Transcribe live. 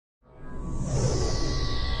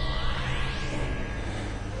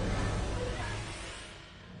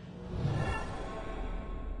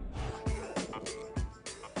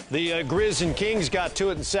The Grizz and Kings got to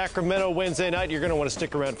it in Sacramento Wednesday night. You're going to want to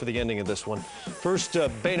stick around for the ending of this one. First,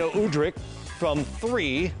 Beno Udrih from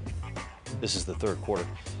 3. This is the third quarter.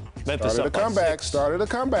 Memphis Started a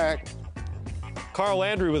comeback. Carl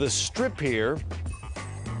Andrew with a strip here.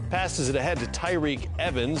 Passes it ahead to Tyreek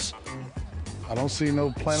Evans. I don't see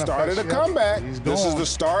no plan. Started a comeback. This is the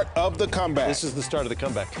start of the comeback. This is the start of the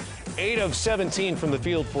comeback. 8 of 17 from the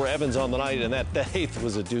field for Evans on the night, and that eighth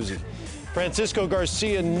was a doozy. Francisco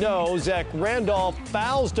Garcia, no. Zach Randolph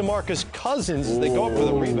fouls DeMarcus Cousins as they go up with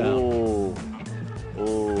a rebound.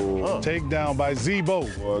 Takedown by Zebo.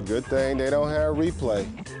 Well, good thing they don't have replay.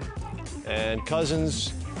 And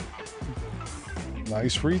Cousins.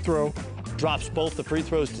 Nice free throw. Drops both the free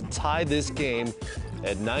throws to tie this game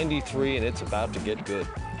at 93, and it's about to get good.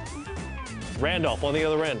 Randolph on the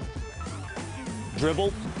other end.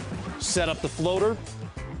 Dribble, set up the floater.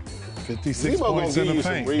 56 points in the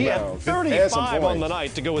paint. He had 35 on the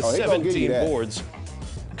night to go with 17 boards.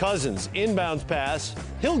 Cousins, inbounds pass.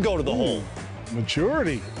 He'll go to the hole.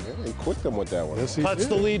 Maturity. Yeah, he quicked them with that one. Yes, Cuts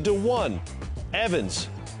the lead to 1. Evans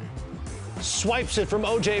swipes it from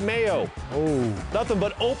O.J. Mayo. Nothing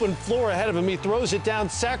but open floor ahead of him. He throws it down.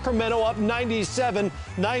 Sacramento up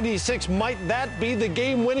 97-96. Might that be the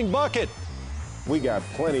game-winning bucket? We got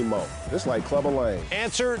plenty more. It's like Clubber Lane.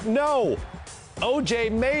 Answer, no. O.J.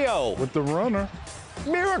 Mayo. With the runner.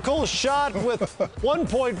 Miracle shot with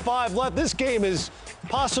 1.5 left. This game is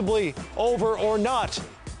possibly over or not,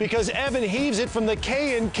 because Evan heaves it from the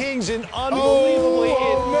K and Kings and unbelievably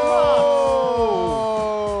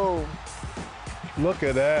Look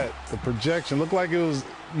at that. The projection looked like it was,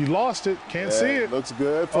 you lost it. Can't see it. Looks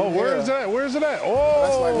good. Where is that? Where's it at? Oh,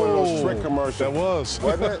 that's like one of those trick commercials. That was.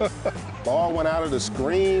 Wasn't it? Ball went out of the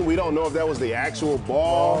screen. We don't know if that was the actual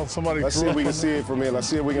ball. Let's see if we can see it from here. Let's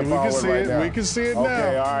see if we can follow it right now. We can see it now.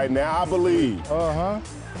 Okay, all right. Now I believe.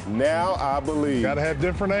 Now I believe. Got to have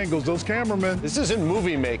different angles. Those cameramen. This isn't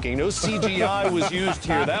movie making. No CGI was used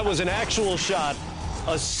here. That was an actual shot.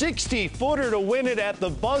 A 60-footer to win it at the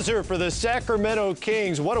buzzer for the Sacramento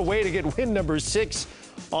Kings. What a way to get win number 6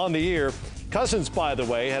 on the year. Cousins, by the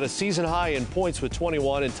way, had a season high in points with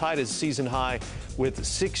 21 and tied his season high with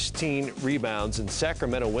 16 rebounds. And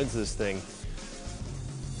Sacramento wins this thing